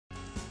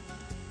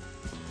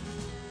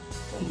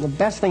The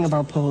best thing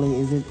about Poling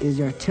is it is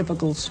your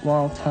typical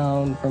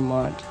small-town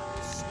Vermont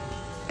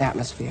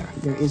atmosphere.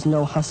 There is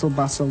no hustle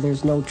bustle,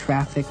 there's no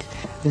traffic.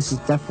 This is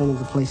definitely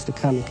the place to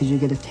come because you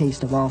get a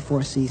taste of all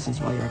four seasons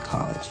while you're at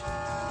college.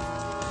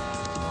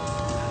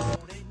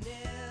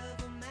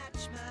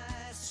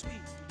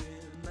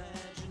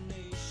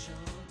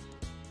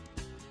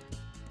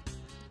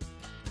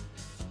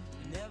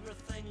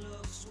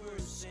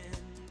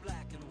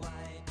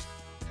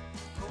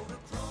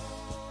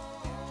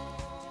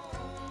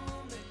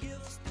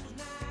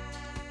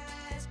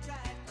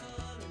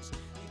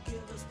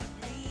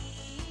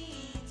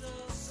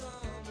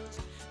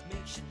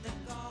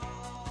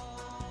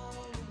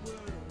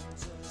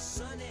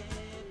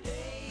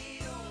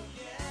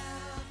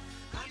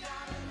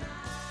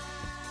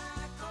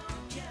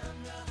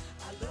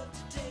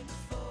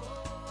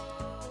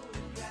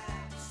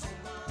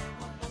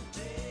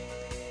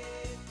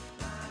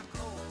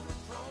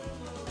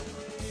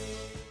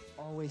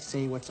 Always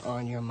say what's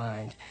on your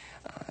mind.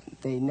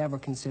 They never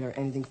consider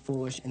anything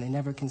foolish, and they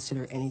never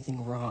consider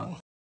anything wrong.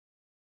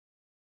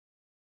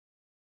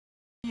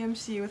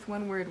 GMC with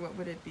one word, what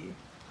would it be?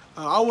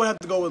 I would have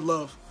to go with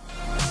love.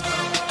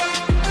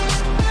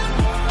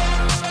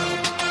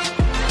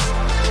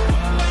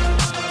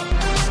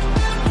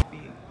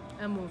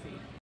 A movie.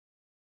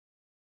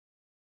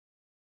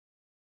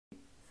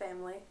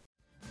 Family.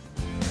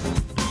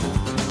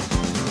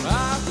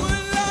 I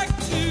would like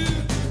to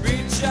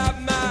reach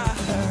out my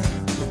hand,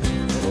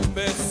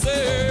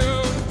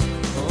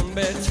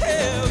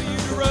 tell you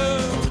to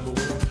run.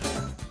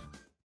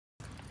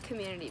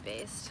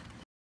 Community-based.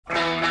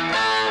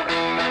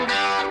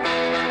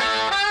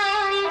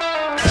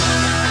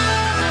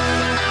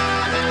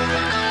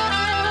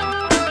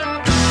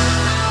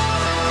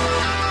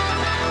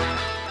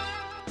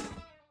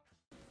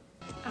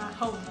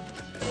 Home.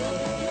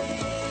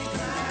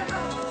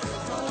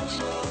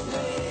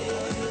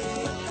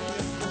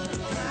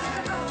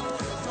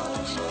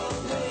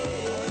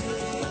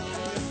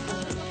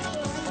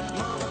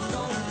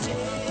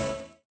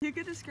 If you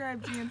could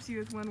describe GMC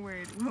with one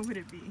word, what would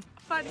it be?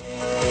 Fun.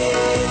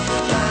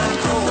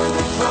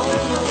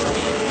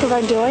 What am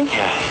I doing?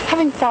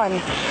 Having fun.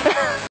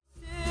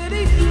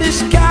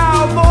 This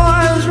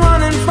cowboy's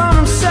running from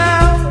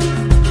himself.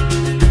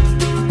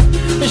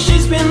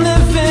 She's been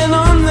living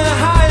on the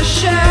highest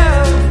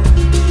shelf.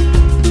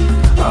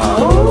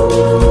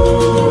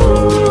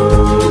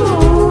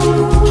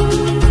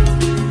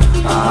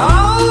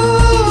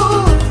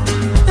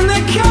 And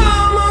they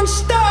come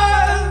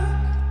unstuck.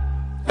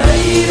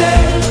 Lady,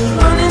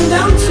 running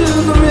down to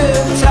the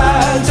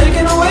riptide,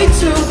 taken away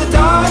to the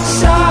dark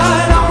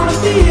side. I wanna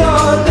be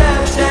your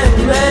left-hand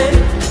man.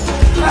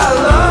 I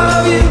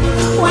love you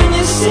when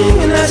you're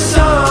singing that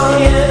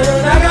song,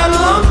 and I got a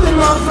lump in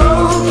my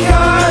throat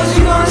 'cause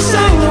you're gonna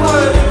sing the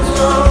words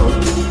wrong.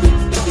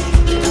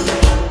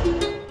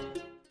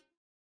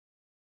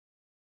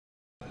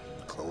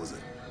 Close it.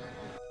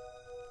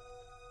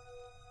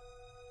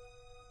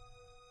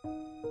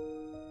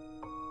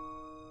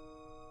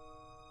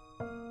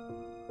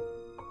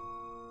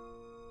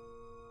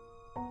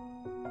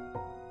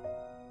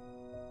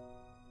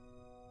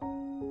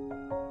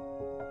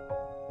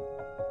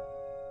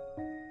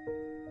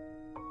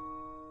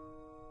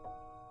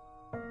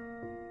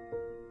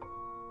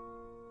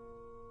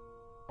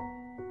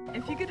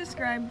 If you could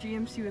describe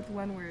GMC with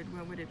one word,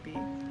 what would it be?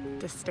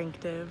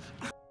 Distinctive.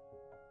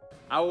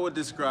 I would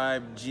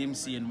describe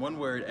GMC in one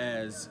word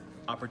as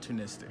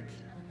opportunistic.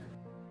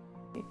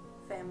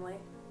 Family.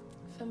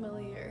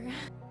 Familiar.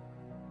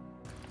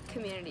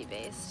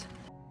 Community-based.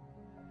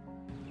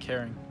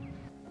 Caring.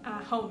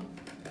 Home.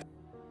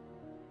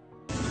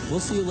 We'll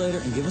see you later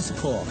and give us a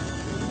call.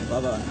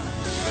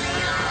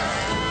 Bye-bye.